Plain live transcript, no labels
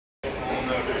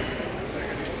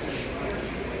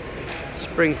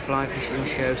Spring fly fishing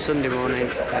show Sunday morning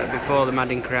before the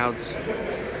madding crowds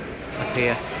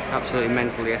appear. Absolutely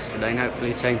mental yesterday and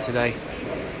hopefully the same today.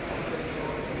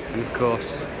 And of course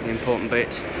the important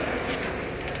bit,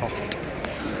 toff.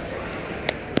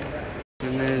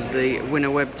 And there's the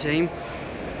winner web team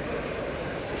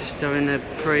just having a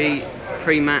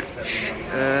pre-match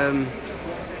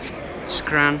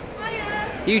scran.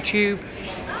 YouTube,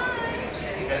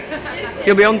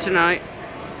 you'll be on tonight.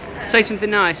 Say something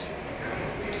nice.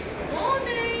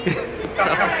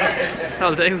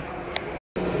 I'll do.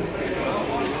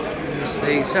 It's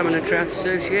the Salmon and Trout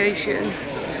Association.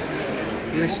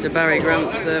 Mr. Barry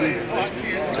Grantham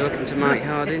talking to Mike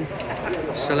Harding,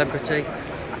 celebrity.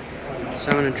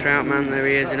 Salmon and Trout man, there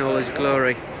he is in all his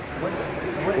glory.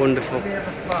 Wonderful.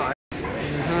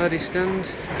 The Hardy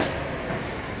stand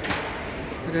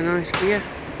with a nice gear.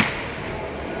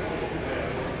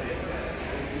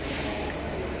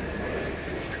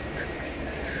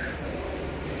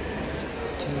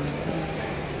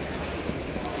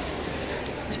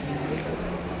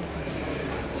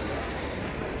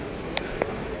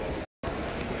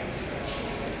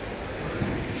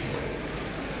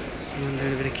 Someone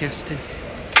doing a bit of casting.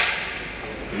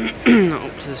 Not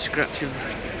up to the scratch of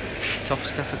top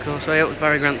stuff, of course. Oh, yeah, it was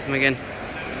Barry Grantham again.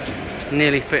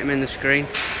 Nearly fit him in the screen.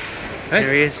 Hey.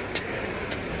 There he is.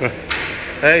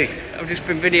 Hey! I've just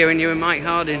been videoing you and Mike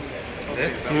Harding.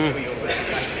 Yeah?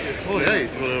 Oh yeah,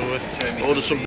 you've got to order some